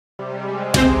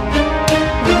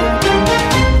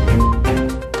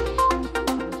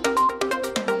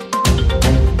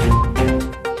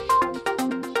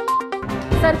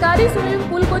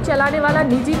चलाने वाला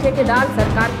निजी ठेकेदार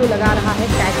सरकार को लगा रहा है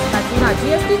टैक्स का चूना।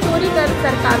 जीएसटी चोरी कर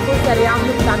सरकार को सरेआम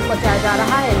नुकसान पहुंचाया जा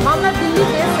रहा है। मामला दिल्ली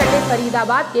के सटे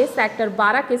फरीदाबाद के सेक्टर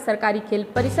 12 के सरकारी खेल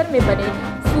परिसर में बने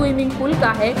स्विमिंग पूल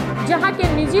का है, जहां के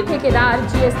निजी ठेकेदार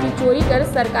जीएसटी चोरी कर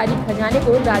सरकारी खजाने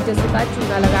को राजस्व का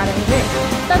चूना लगा रहे हैं।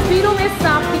 तस्वीरों में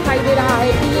साफ दिखाई दे रहा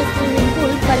है कि ये स्विमिंग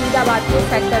पूल फरीदाबाद के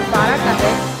सेक्टर 12 का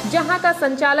है, जहां का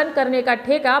संचालन करने का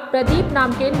ठेका प्रदीप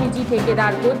नाम के निजी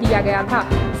ठेकेदार को दिया गया था।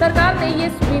 सरकार ने ये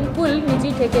स्विमिंग पूल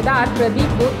निजी ठेकेदार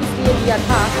प्रदीप को इसलिए दिया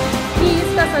था कि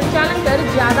इसका संचालन कर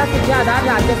ज्यादा से ज्यादा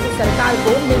राजस्व सरकार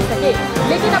को मिल सके,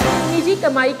 लेकिन अपनी निजी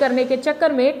कमाई करने के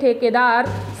चक्कर में ठेकेदार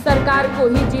सरकार को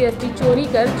ही जीएसटी चोरी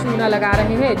कर चूना लगा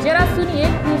रहे हैं। जरा सुनिए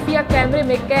खुफिया कैमरे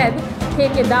में कैद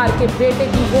ठेकेदार के बेटे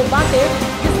की वो बातें,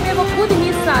 जिसमें वो खुद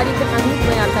ही सारी कहानी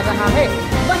बयां कर रहा है।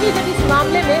 वहीं जब इस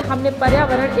मामले में हमने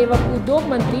पर्यावरण एवं उद्योग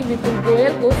मंत्री विपुल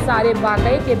गोयल को सारे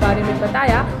वाकये के बारे में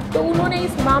बताया, तो उन्होंने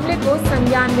इस मामले को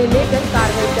संज्ञान में लेकर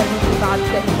कार्रवाई करने की बात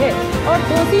कही है और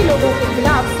दोषी लोगों के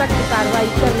खिलाफ सख्त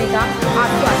कार्रवाई करने का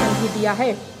आश्वासन भी दिया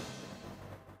है।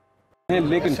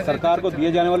 लेकिन सरकार को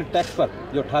दिए जाने वाले टैक्स पर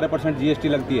जो 18% जीएसटी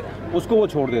लगती है, उसको वो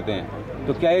छोड़ देते हैं।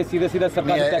 तो क्या ये सीधे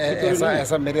सरकार टैक्स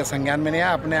ऐसा मेरे संज्ञान में नहीं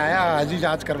आया, अपने आया, आज ही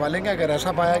जांच करवा लेंगे। अगर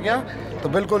ऐसा पाया गया तो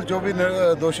बिल्कुल जो भी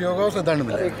दोषी होगा उसे दंड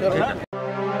मिलेगा।